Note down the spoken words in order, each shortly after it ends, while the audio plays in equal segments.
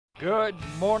Good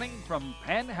morning from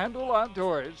Panhandle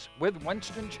Outdoors with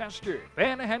Winston Chester.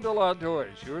 Panhandle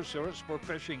Outdoors, your source for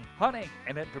fishing, hunting,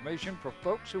 and information for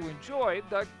folks who enjoy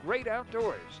the great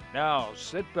outdoors. Now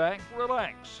sit back,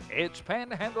 relax. It's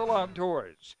Panhandle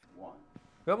Outdoors.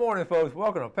 Good morning, folks.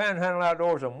 Welcome to Panhandle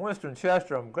Outdoors. I'm Winston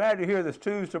Chester. I'm glad you're here this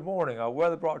Tuesday morning. Our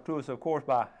weather brought to us, of course,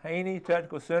 by Haney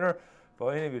Technical Center.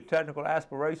 For any of your technical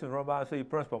aspirations, run by and see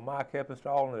Principal Mike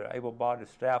Heppenstall and the able-bodied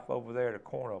staff over there at the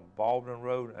corner of Baldwin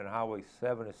Road and Highway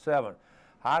 77.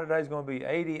 High today is going to be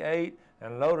 88,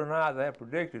 and low tonight they have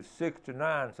predicted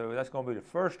 69. So that's going to be the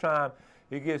first time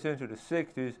it gets into the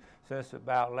 60s since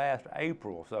about last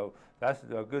April. So that's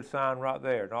a good sign right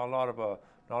there. Not a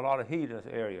lot of heat in this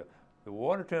area. The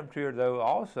water temperature, though,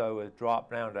 also has dropped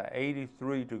down to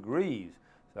 83 degrees.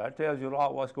 So that tells you a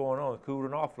lot what's going on. It's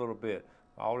cooling off a little bit.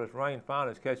 All this rain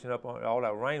finally is catching up on, all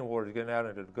that rainwater is getting out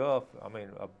into the Gulf. I mean,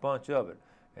 a bunch of it.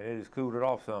 And it has cooled it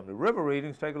off some. The river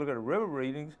readings, take a look at the river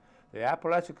readings. The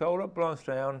Apalachicola up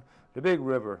Bluntstown, the big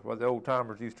river, what the old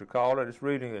timers used to call it, it's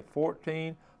reading at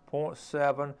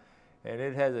 14.7, and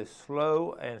it has a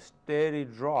slow and steady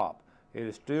drop. It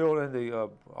is still in the,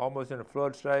 almost in the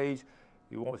flood stage.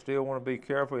 You still want to be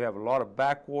careful. You have a lot of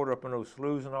backwater up in those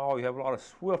sloughs and all. You have a lot of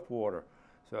swift water.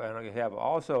 So, and you have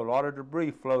also a lot of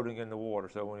debris floating in the water.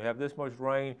 So when you have this much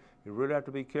rain, you really have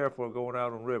to be careful going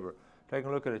out on the river. Taking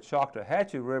a look at the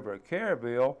Choctawhatchee River at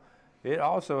Caryville, it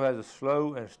also has a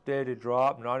slow and steady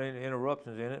drop, not any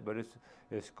interruptions in it, but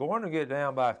it's going to get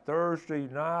down by Thursday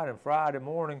night and Friday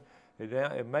morning.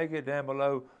 It may get down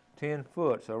below 10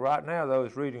 foot. So right now, though,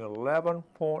 it's reading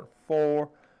 11.4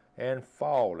 and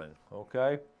falling,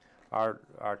 okay? Our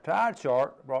tide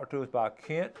chart brought to us by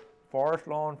Kent Forest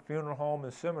Lawn Funeral Home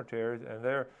and Cemeteries, and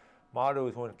their motto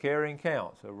is when caring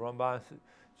counts. So run by and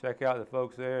check out the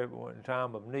folks there in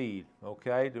time of need,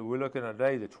 okay? We're looking at a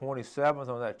day, the 27th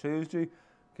on that Tuesday,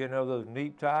 getting over those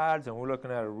neap tides, and we're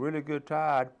looking at a really good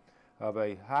tide of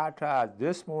a high tide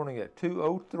this morning at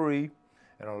 2:03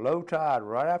 and a low tide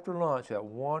right after lunch at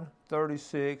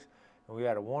 1:36, and we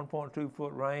had a 1.2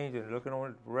 foot range, and looking on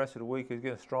it the rest of the week is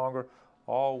getting stronger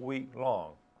all week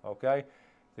long, okay?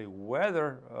 The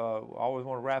weather, I always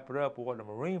want to wrap it up with what the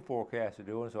marine forecast is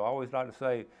doing, so I always like to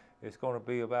say it's going to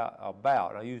be about,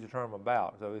 and I use the term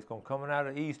about, so it's going to come out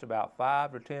of the east about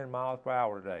 5 to 10 miles per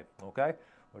hour today, okay?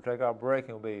 We'll take our break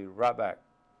and we'll be right back.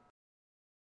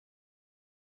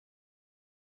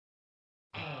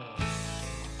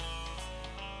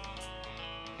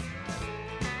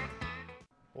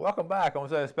 Welcome back. I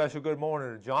want to say a special good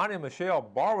morning to Johnny and Michelle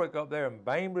Barwick up there in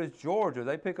Bainbridge, Georgia.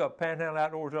 They pick up Panhandle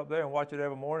Outdoors up there and watch it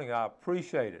every morning. I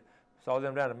appreciate it. Saw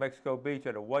them down at Mexico Beach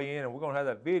at the weigh-in, and we're going to have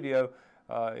that video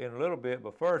in a little bit.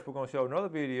 But first, we're going to show another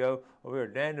video over here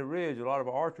at Dandy Ridge. A lot of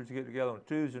our archers get together on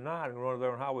Tuesday night and run over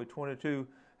there on Highway 22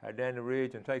 at Dandy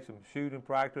Ridge and take some shooting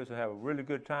practice and have a really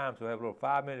good time. So we'll have a little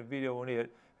 5-minute video on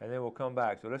it, and then we'll come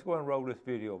back. So let's go ahead and roll this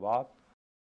video, Bob.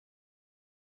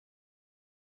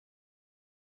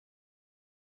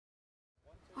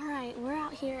 Alright, we're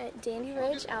out here at Dandy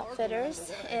Ridge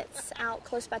Outfitters. It's out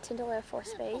close by Tyndall Air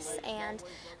Force Base, and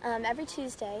every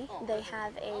Tuesday they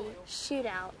have a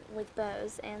shootout with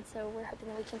bows, and so we're hoping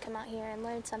that we can come out here and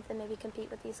learn something, maybe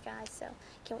compete with these guys, so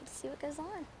can't wait to see what goes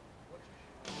on.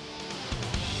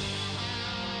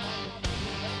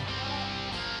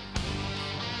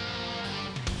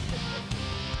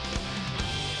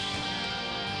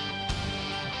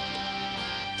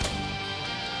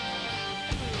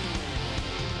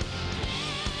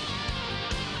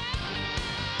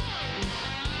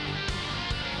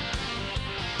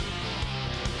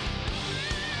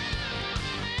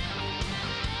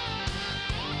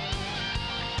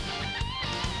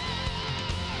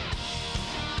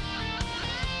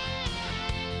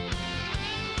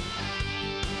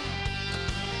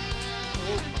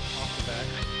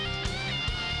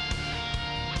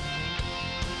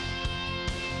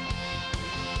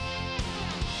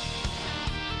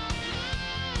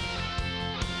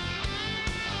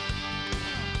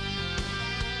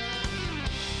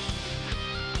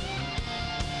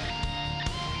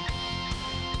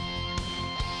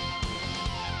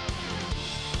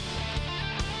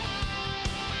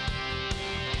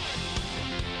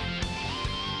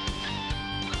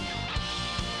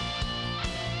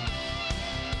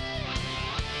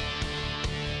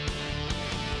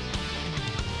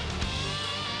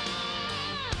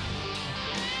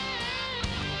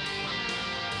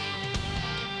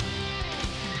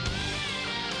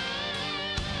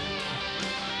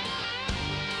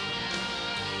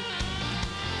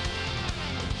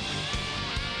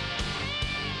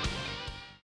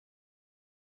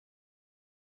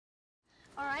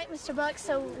 right, Mr. Buck,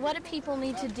 so what do people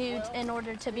need to do in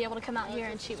order to be able to come out here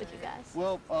and shoot with you guys?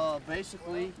 Well,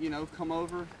 basically, you know, come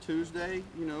over Tuesday,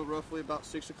 you know, roughly about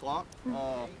 6 o'clock.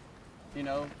 You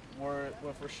know,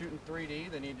 if we're shooting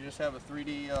 3D, they need to just have a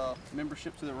 3D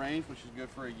membership to the range, which is good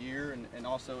for a year, and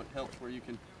also it helps where you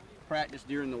can practice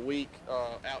during the week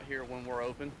out here when we're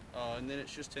open. And then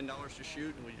it's just $10 to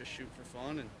shoot, and we just shoot for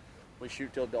fun, and we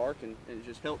shoot till dark, and it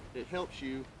just helps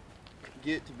you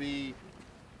get to be,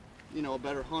 you know, a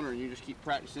better hunter, and you just keep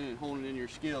practicing and honing in your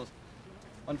skills.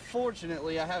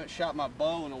 Unfortunately, I haven't shot my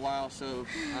bow in a while, so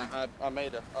I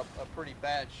made a pretty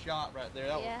bad shot right there.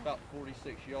 That was about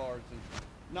 46 yards, and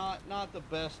not the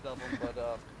best of them,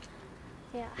 but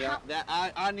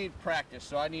I need practice,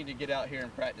 so I need to get out here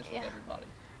and practice with everybody.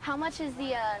 How much is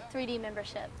the 3D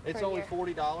membership? It's only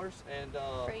 $40, and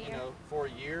you know, for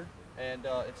a year, and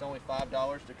it's only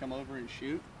 $5 to come over and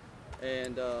shoot,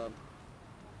 and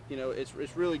you know,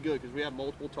 it's really good because we have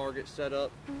multiple targets set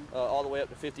up all the way up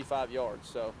to 55 yards.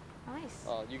 So nice.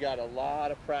 You got a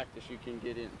lot of practice you can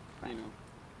get in. You know.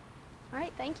 All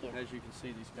right, thank you. As you can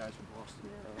see, these guys are Boston.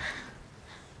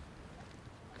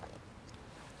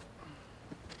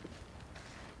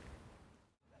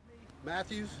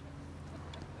 Matthews.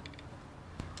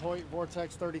 Hoyt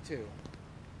Vortex 32.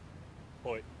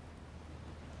 Hoyt.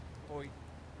 Hoyt.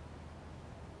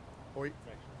 Hoyt.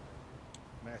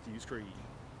 Matthews Creed.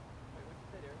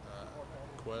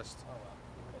 Quest.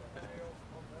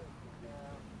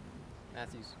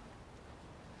 Matthews.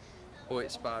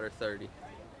 Hoyt Spider 30.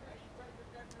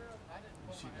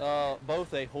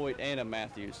 Both a Hoyt and a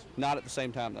Matthews. Not at the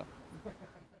same time, though.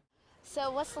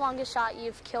 So what's the longest shot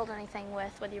you've killed anything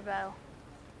with your bow?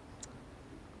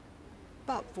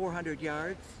 About 400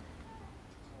 yards.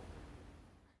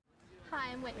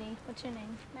 Hi, I'm Whitney. What's your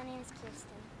name? My name is Kirsten.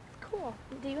 Cool.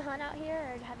 Do you hunt out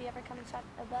here, or have you ever come and shot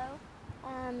a bow?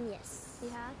 Yes. You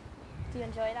have? Do you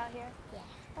enjoy it out here? Yeah.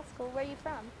 That's cool. Where are you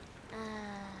from?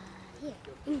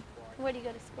 Here. Where do you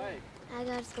go to school? I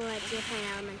go to school at Japan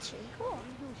Elementary. Cool.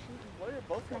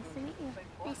 Nice to meet you.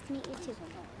 Nice to meet you too.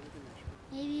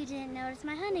 Maybe you didn't notice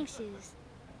my hunting shoes.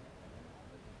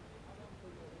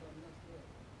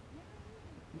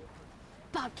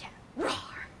 Bobcat, roar!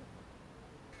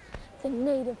 The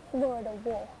native Florida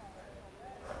wolf.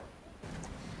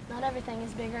 Not everything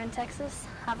is bigger in Texas.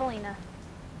 Javelina.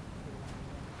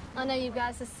 I know you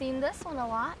guys have seen this one a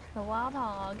lot, the wild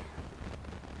hog.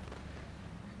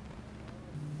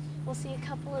 We'll see a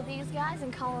couple of these guys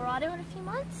in Colorado in a few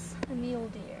months, the mule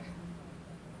deer.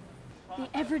 The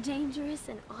ever dangerous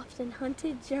and often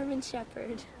hunted German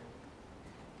Shepherd.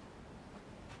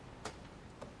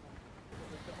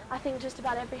 I think just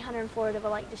about every hunter in Florida would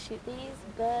like to shoot these,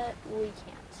 but we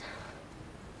can't.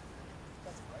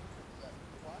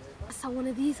 I saw one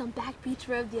of these on Back Beach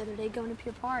Road the other day going to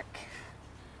Pier Park.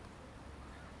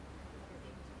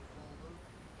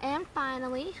 And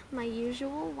finally, my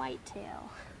usual whitetail.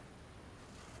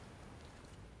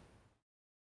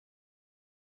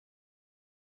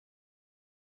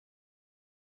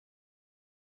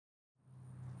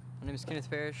 My name is Kenneth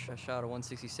Parrish. I shot a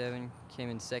 167, came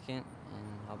in second, and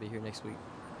I'll be here next week.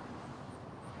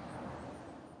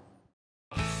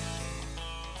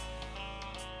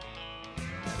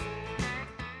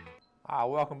 Hi,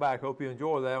 welcome back. Hope you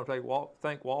enjoyed that. I want to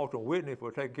thank Walter and Whitney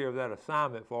for taking care of that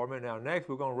assignment for me. Now, next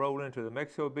we're going to roll into the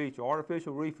Mexico Beach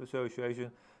Artificial Reef Association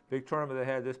big tournament they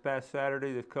had this past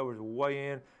Saturday. This covers the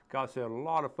weigh-in. Got to see a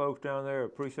lot of folks down there.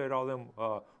 Appreciate all them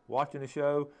watching the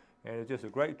show, and it's just a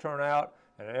great turnout.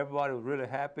 And everybody was really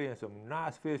happy, and some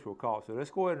nice fish were caught. So let's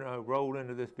go ahead and roll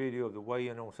into this video of the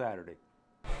weigh-in on Saturday.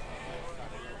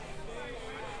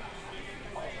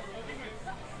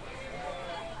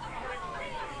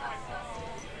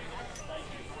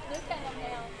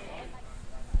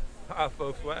 Hi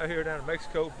folks, we're out here down at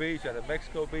Mexico Beach at the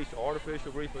Mexico Beach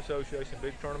Artificial Reef Association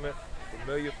big tournament.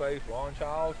 Familiar face, Ron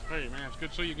Childs. Hey man, it's good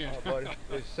to see you again. Buddy.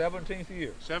 It's 17th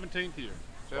year. 17th year.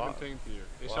 17th year.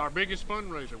 It's our biggest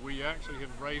fundraiser. We actually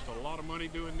have raised a lot of money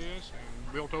doing this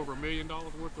and built over $1 million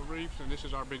worth of reefs, and this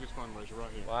is our biggest fundraiser right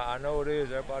here. Well, I know it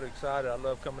is. Everybody's excited. I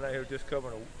love coming out here just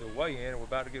covering the weigh-in. We're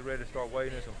about to get ready to start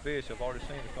weighing in some fish. I've already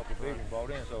seen a couple of big ones brought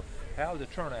in. So how's the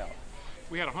turnout?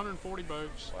 We had 140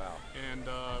 boats. Wow. And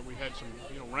we had some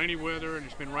rainy weather, and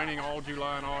it's been raining all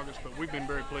July and August, but we've been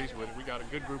very pleased with it. We got a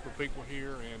good group of people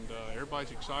here, and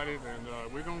everybody's excited,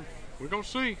 and we're gonna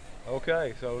see.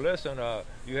 Okay, so listen,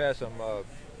 you had some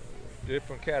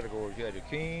different categories. You had your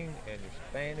king and your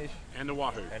Spanish And the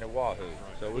wahoo. and the wahoo.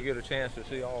 So we get a chance to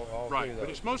see all three Right, of but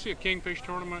those. it's mostly a kingfish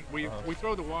tournament. We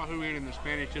throw the wahoo in the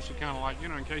Spanish just to kind of like, you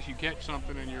know, in case you catch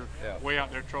something and you're way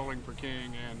out there trolling for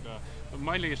king. And but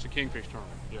mainly it's a kingfish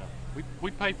tournament. Yeah,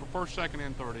 we pay for first, second,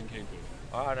 and third in kingfish.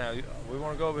 All right, now we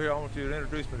want to go over here. I want you to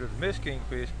introduce me to the Miss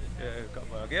Kingfish.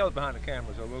 Gail's behind the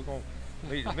camera, so we're going to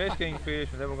meet the Miss Kingfish,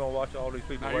 and then we're going to watch all these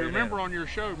people. Now you remember on your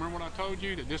show, remember when I told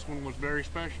you that this one was very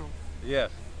special?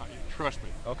 Yes. Trust me.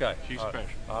 Okay. She's all right.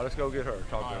 special. All right, let's go get her.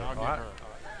 Talk to her. I'll get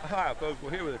her. All right, folks,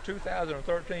 we're here with the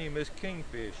 2013 Miss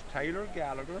Kingfish, Taylor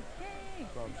Gallagher. Hey.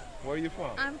 From where are you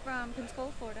from? I'm from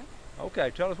Pensacola, Florida.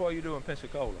 Okay, tell us what you do in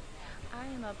Pensacola. I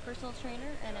am a personal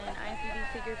trainer and an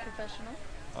IFBB figure professional.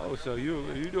 Oh, so you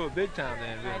do it big time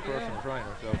then, being a personal trainer.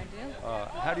 So,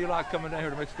 I do. How do you like coming down here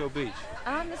to Mexico Beach?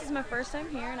 This is my first time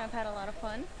here, and I've had a lot of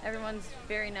fun. Everyone's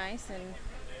very nice, and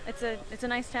it's a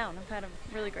nice town. I've had a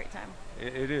really great time.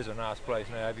 It is a nice place.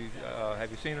 Now,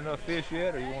 have you seen enough fish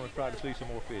yet, or you want to try to see some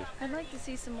more fish? I'd like to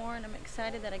see some more, and I'm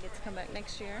excited that I get to come back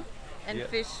next year and Yeah.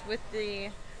 fish with the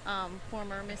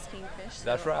former Miss Kingfish. So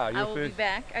That's right. I will be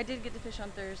back. I did get to fish on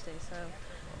Thursday, so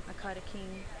I caught a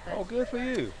king. But Oh, good for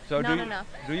you. So not enough.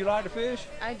 Do you like to fish?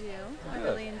 I do. I Good.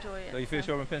 really enjoy it. So you fish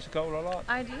over in Pensacola a lot?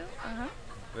 I do.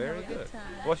 Very Have a good good. time.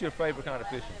 What's your favorite kind of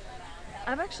fishing?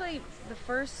 I've actually, the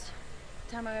first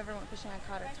time I ever went fishing, I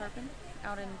caught a tarpon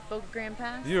out in Boca Grande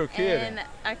Pass. You're kidding. And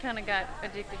I kind of got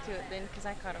addicted to it then because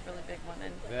I caught a really big one.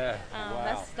 And Yeah.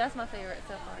 Wow. that's my favorite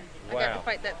so far. I got Wow. to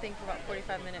fight that thing for about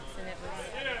 45 minutes, and it was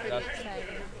pretty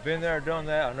exciting. Been there, done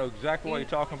that. I know exactly what you're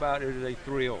talking about. It is a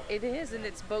thrill. It is, and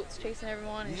it's boats chasing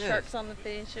everyone and Yes. sharks on the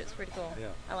fish. It's pretty cool. Yeah.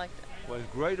 I liked it. Well,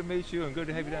 it's great to meet you and good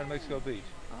to have you down in Mexico Beach.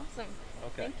 Awesome.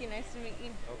 Okay. Thank you. Nice to meet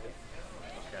you. Okay.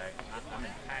 Okay, I'm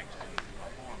in Paxton. My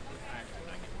farm's in Paxton.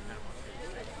 I can Panama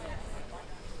City.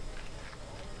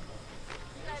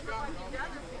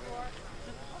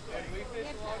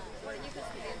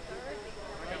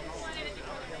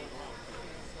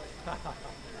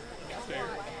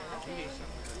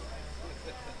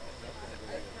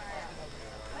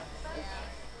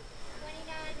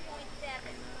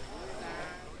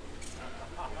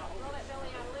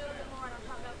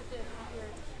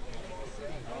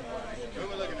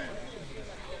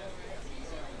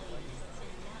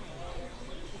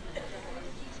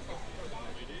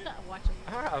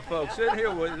 All right, folks, sitting here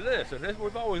with this, and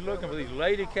we've always looking for these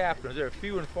lady captains. They're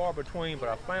few and far between, but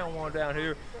I found one down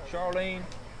here, Charlene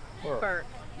Burke,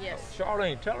 yes.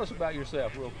 Charlene, tell us about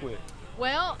yourself real quick.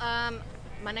 Well,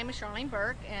 my name is Charlene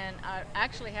Burke, and I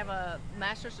actually have a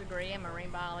master's degree in marine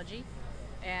biology.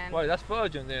 And Wait, that's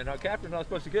fudging then. Now, captain's not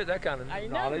supposed to get that kind of I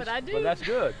know, knowledge. but I do. But that's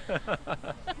good.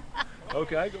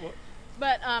 Okay.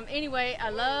 But anyway, I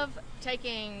love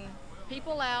taking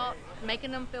people out,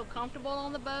 making them feel comfortable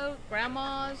on the boat,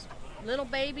 grandmas, little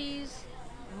babies,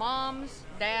 moms,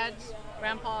 dads,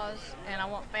 grandpas, and I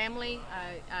want family.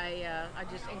 I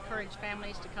just encourage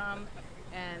families to come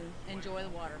and enjoy the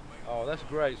water. Oh, that's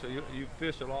great. So you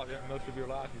fished a lot most of your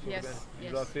life. Yes, You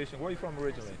yes. love fishing. Where are you from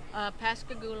originally?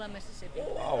 Pascagoula, Mississippi.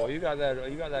 Oh, well, you got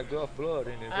that Gulf blood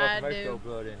in you, Gulf I of Mexico do.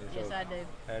 blood in you. Yes, so. I do.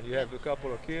 And you have a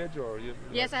couple of kids, or you?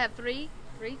 Yes, I have three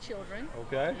children.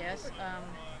 Okay. Yes,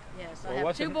 yes. Well, I have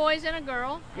what's two the- boys and a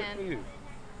girl. Good and for you.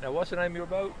 Now, what's the name of your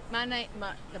boat?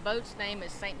 the boat's name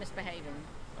is Saint Misbehaving.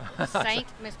 Saint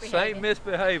Misbehaving. Saint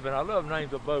Misbehaving. I love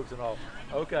names of boats and all.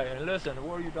 Okay, and listen,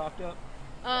 where are you docked up?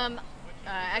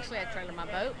 Actually, I trailer my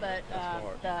boat, but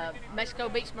the Mexico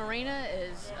Beach Marina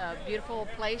is a beautiful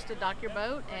place to dock your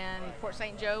boat, and Port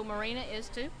St. Joe Marina is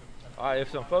too. All right,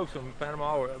 if some folks from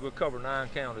Panama, we'll cover 9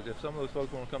 counties. If some of those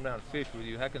folks want to come down and fish with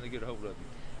you, how can they get a hold of you?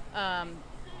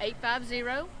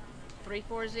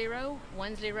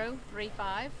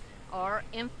 850-340-1035 or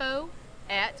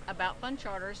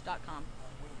info@aboutfuncharters.com.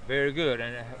 Very good.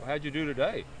 And how'd you do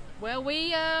today? Well,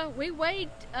 we weighed.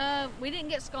 We didn't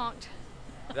get skunked.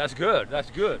 That's good.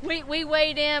 That's good. We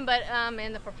weighed in, but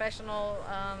in the professional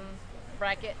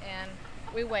bracket, and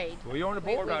we weighed. Well, you're on the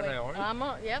board right weighed. now, aren't you? I'm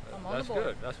on the board. That's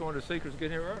good. That's one of the secrets of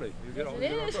getting here early. You get on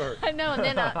It is. I know. And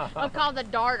then I'm called the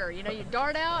darter. You know, you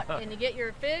dart out and you get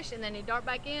your fish, and then you dart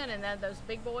back in, and then those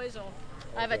big boys will.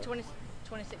 I have a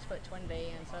 26-foot twin V,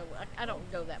 and so I don't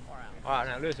go that far out. All right,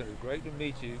 now listen, it's great to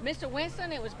meet you. Mr.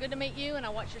 Winston, it was good to meet you, and I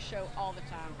watch your show all the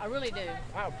time. I really do.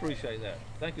 I appreciate that.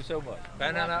 Thank you so much.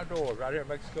 Panhandle Outdoors, right here at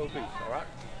Mexico Beach, all right?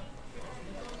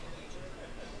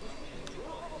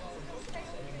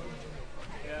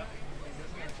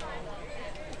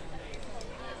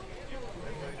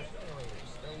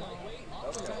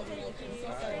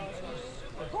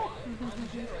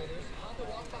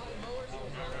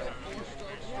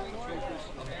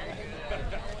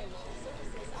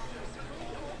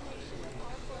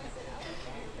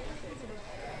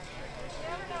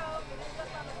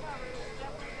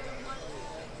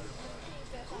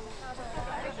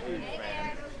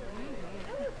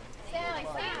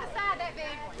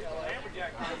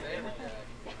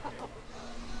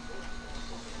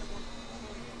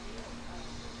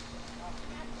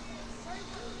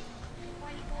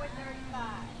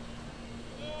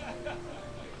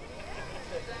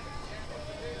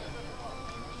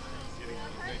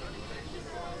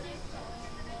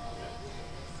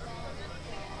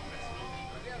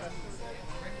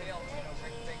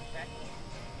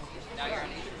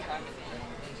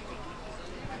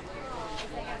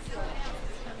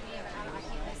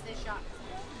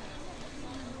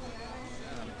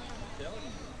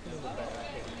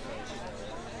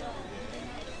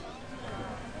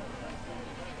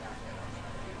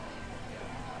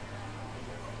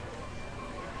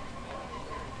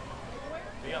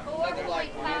 Nothing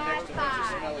like being next to a bunch of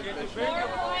smelly fish.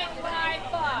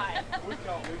 4.55.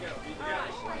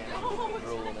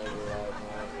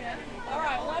 All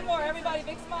right, one more. Everybody,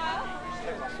 big smile.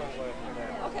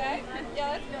 Okay.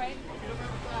 Yeah, that's great.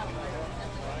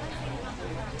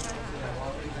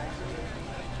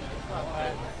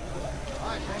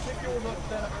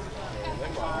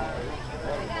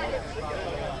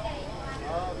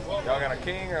 Y'all got a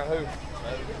king or who?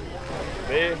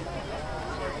 Big?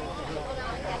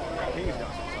 King's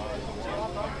got some size.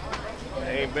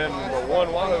 Ain't been but one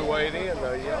wahoo weighed in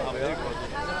though,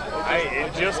 yeah. Hey,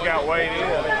 it just got weighed in.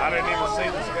 I didn't even see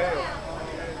the scale.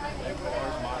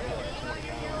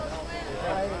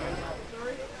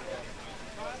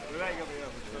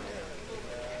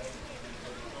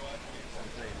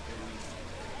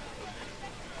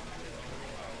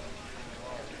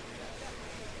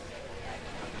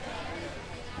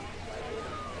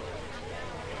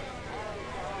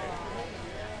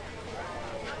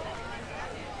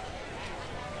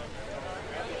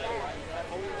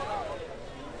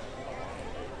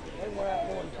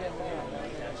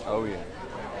 Oh yeah.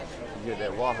 You get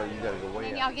that wahoo, you gotta go way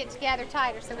And out. y'all get together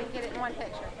tighter so we can get it in one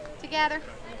picture. Together.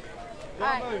 All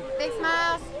right. Big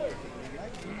smiles.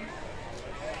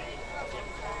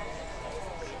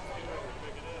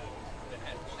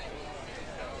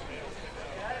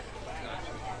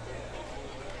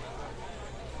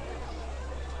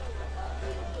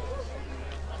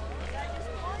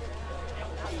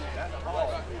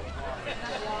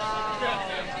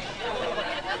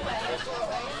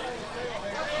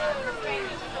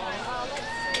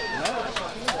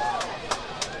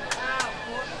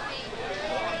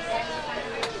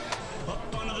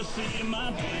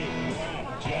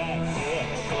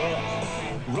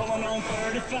 Rolling on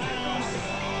 35,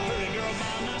 pretty girl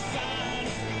by my side.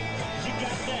 You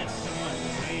got that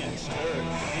suntan skirt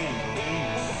and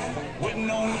boots, waiting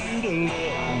on you to look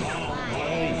my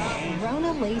way.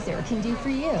 Rona Laser can do for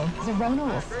you. Zerona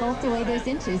will sculpt away those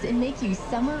inches and make you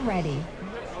summer ready.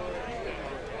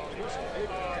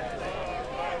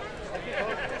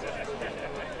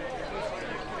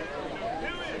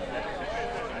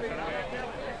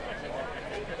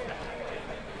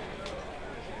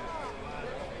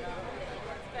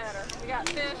 We got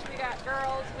fish, we got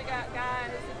girls, we got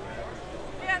guys.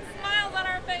 We got smiles on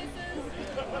our faces.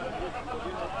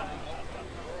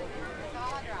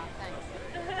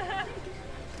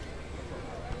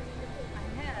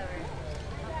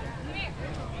 Come here.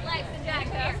 Lex and Jack,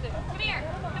 come here. Come here.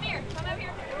 Come here. Come over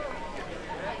here.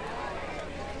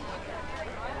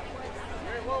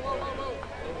 Whoa, whoa, whoa, whoa.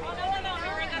 Oh, no, no, no.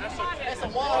 That's a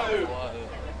wahoo.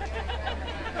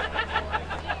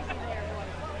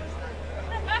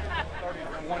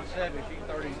 170, she's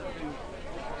 32.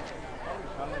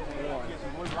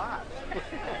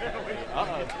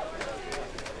 Uh-oh.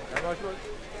 How much was it?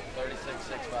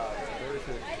 36.65.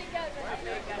 36.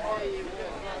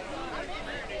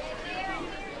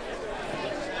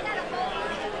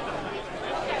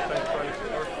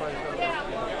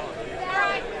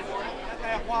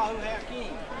 Half wahoo, half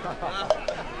king.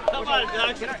 Come on,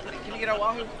 Doug. Can you get our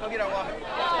wahoo? Go get our wahoo.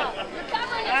 You're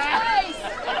covering his face.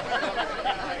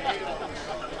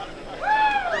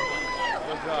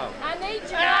 Good job. I need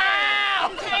you.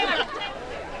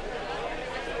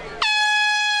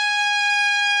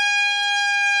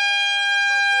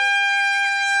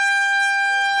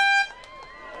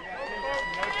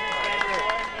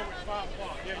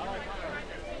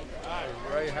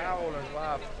 Ray Howell and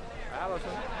wife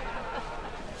Allison.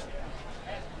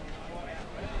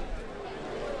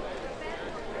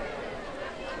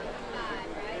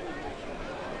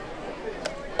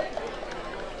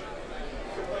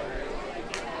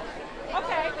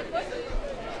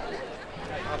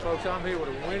 Now, folks, I'm here with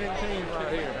a winning team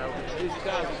right here. Now, these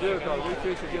guys are good because we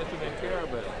fish against them in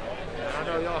Caribou. And I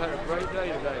know y'all had a great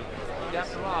day today.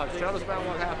 Captain Lodge, tell us about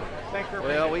what happened.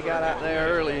 Well, we got out there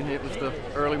early, and it was the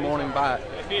early morning bite.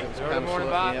 It was Early morning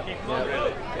bite? Yep.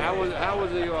 How was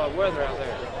the weather out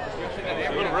there?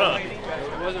 A little rough.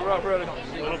 Was it rough, really? A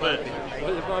little bit.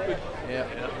 Was it bumpy? Yeah,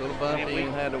 a little bumpy,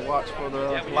 and had to watch for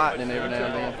the lightning every now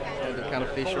and then. Had to kind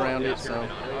of fish around it, so.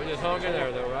 I just hung in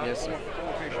there, though, right? Yes, sir.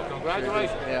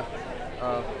 Congratulations. Yeah.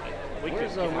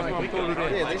 Where's Mike?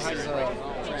 Yeah, this is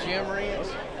Jim Rance,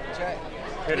 Jack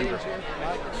Pittinger,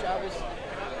 Mike Chavez,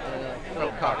 and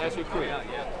Philip Cochran. That's your crew.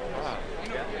 Wow.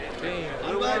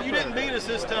 I'm glad you didn't beat us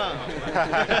this time.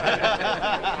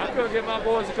 I'm going to get my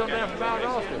boys to come down from Mount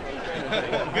Austin.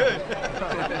 Good.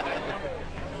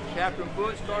 Captain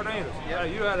Butch Cardenas. Yeah,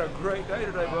 you had a great day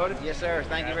today, buddy. Yes, sir.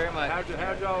 Thank you very much.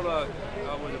 How'd y'all, was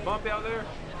it bumpy out there?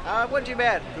 Wasn't too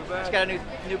bad. Too bad? Just got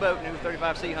a new boat, new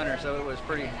 35C Hunter, so it was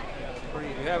pretty.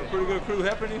 You have a pretty good crew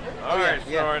helping you? All right,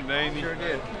 yeah. Sergeant Danny. Sure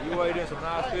did. You weighed in some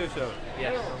nice fish, though.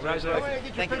 Yes.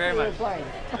 Congratulations. Thank you very much. Butch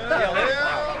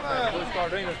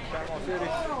Cardenas from Panama City. They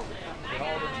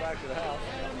hauled him back to the house.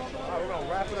 All right, we're going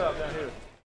to wrap it up down here.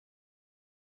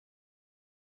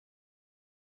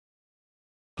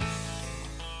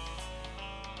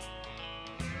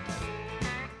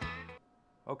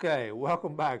 Okay,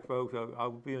 welcome back, folks. I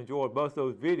hope you enjoyed both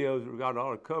those videos. We got a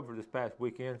lot of coverage this past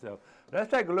weekend. So let's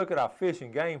take a look at our fish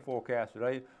and game forecast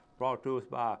today, brought to us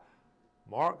by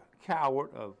Mark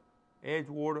Cowart of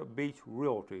Edgewater Beach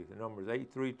Realty. The number is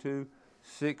 832-6000.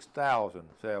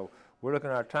 So we're looking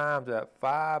at our times at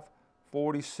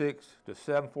 5:46 to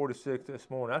 7:46 this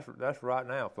morning. That's right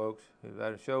now, folks. If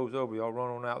that show's over, y'all run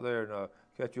on out there and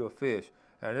catch you a fish.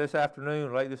 And this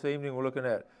afternoon, late this evening, we're looking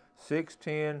at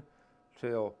 6:10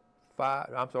 till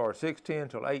 6:10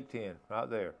 till 8:10, right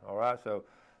there. All right, so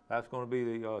that's going to be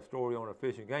the story on the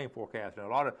fish and game forecast. Now, a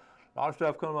lot of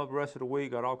stuff coming up the rest of the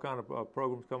week. Got all kind of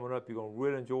programs coming up. You're going to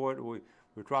really enjoy it. We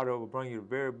try to bring you the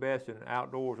very best in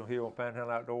outdoors here on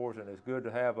Panhandle Outdoors, and it's good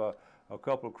to have a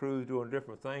couple of crews doing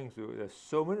different things. There's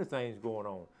so many things going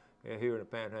on here in the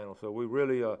Panhandle, so we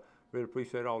really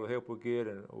appreciate all the help we get,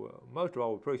 and most of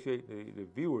all, we appreciate the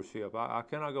viewership. I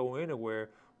cannot go anywhere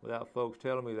without folks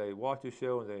telling me they watch the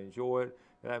show and they enjoy it.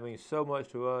 And that means so much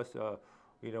to us.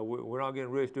 You know, we're not getting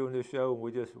rich doing this show, and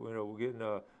we're just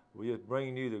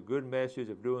bringing you the good message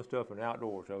of doing stuff in the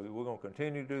outdoors. So we're going to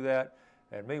continue to do that.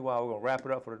 And meanwhile, we're going to wrap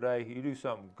it up for today. You do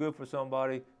something good for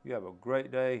somebody. You have a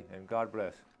great day, and God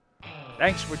bless.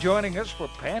 Thanks for joining us for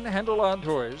Panhandle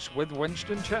Outdoors with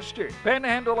Winston Chester.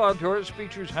 Panhandle Outdoors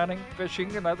features hunting,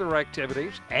 fishing, and other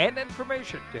activities and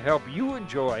information to help you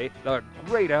enjoy the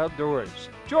great outdoors.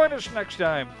 Join us next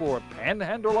time for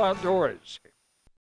Panhandle Outdoors.